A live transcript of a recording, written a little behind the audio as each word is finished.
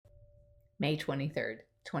May 23rd,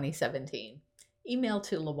 2017. Email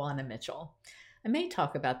to Lawana Mitchell. I may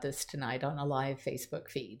talk about this tonight on a live Facebook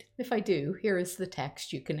feed. If I do, here is the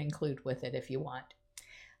text you can include with it if you want.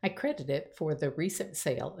 I credit it for the recent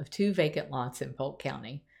sale of 2 vacant lots in Polk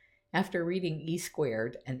County. After reading E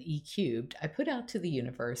squared and E cubed, I put out to the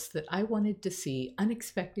universe that I wanted to see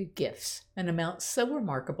unexpected gifts, an amount so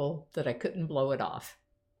remarkable that I couldn't blow it off.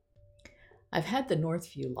 I've had the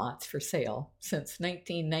Northview lots for sale since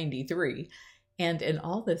 1993, and in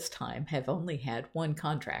all this time have only had one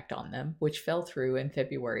contract on them, which fell through in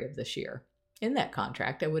February of this year. In that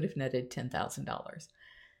contract, I would have netted $10,000.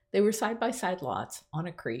 They were side-by-side lots on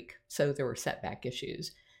a creek, so there were setback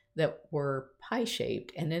issues, that were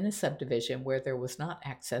pie-shaped and in a subdivision where there was not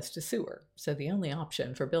access to sewer, so the only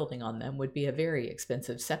option for building on them would be a very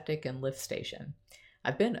expensive septic and lift station.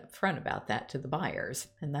 I've been upfront about that to the buyers,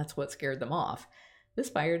 and that's what scared them off. This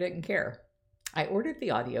buyer didn't care. I ordered the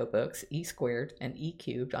audiobooks E squared and E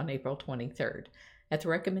cubed on April 23rd, at the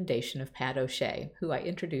recommendation of Pat O'Shea, who I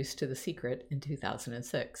introduced to The Secret in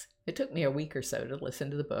 2006. It took me a week or so to listen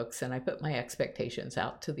to the books, and I put my expectations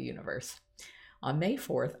out to the universe. On May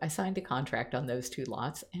 4th, I signed a contract on those 2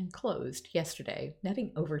 lots and closed yesterday,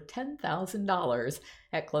 netting over $10,000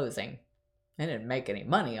 at closing. I didn't make any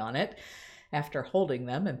money on it after holding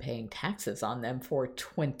them and paying taxes on them for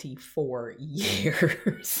 24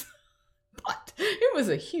 years. But it was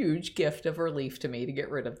a huge gift of relief to me to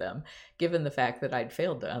get rid of them, given the fact that I'd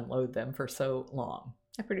failed to unload them for so long.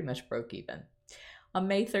 I pretty much broke even. On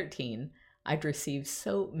May 13, I'd received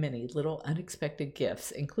so many little unexpected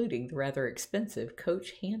gifts, including the rather expensive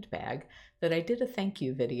Coach handbag, that I did a thank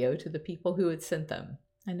you video to the people who had sent them.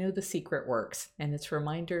 I know The Secret works, and it's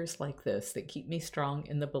reminders like this that keep me strong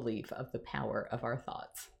in the belief of the power of our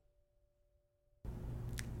thoughts.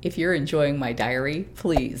 If you're enjoying my diary,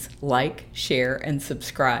 please like, share, and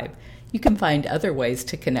subscribe. You can find other ways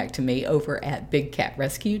to connect to me over at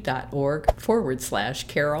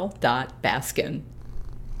bigcatrescue.org/Carol.Baskin.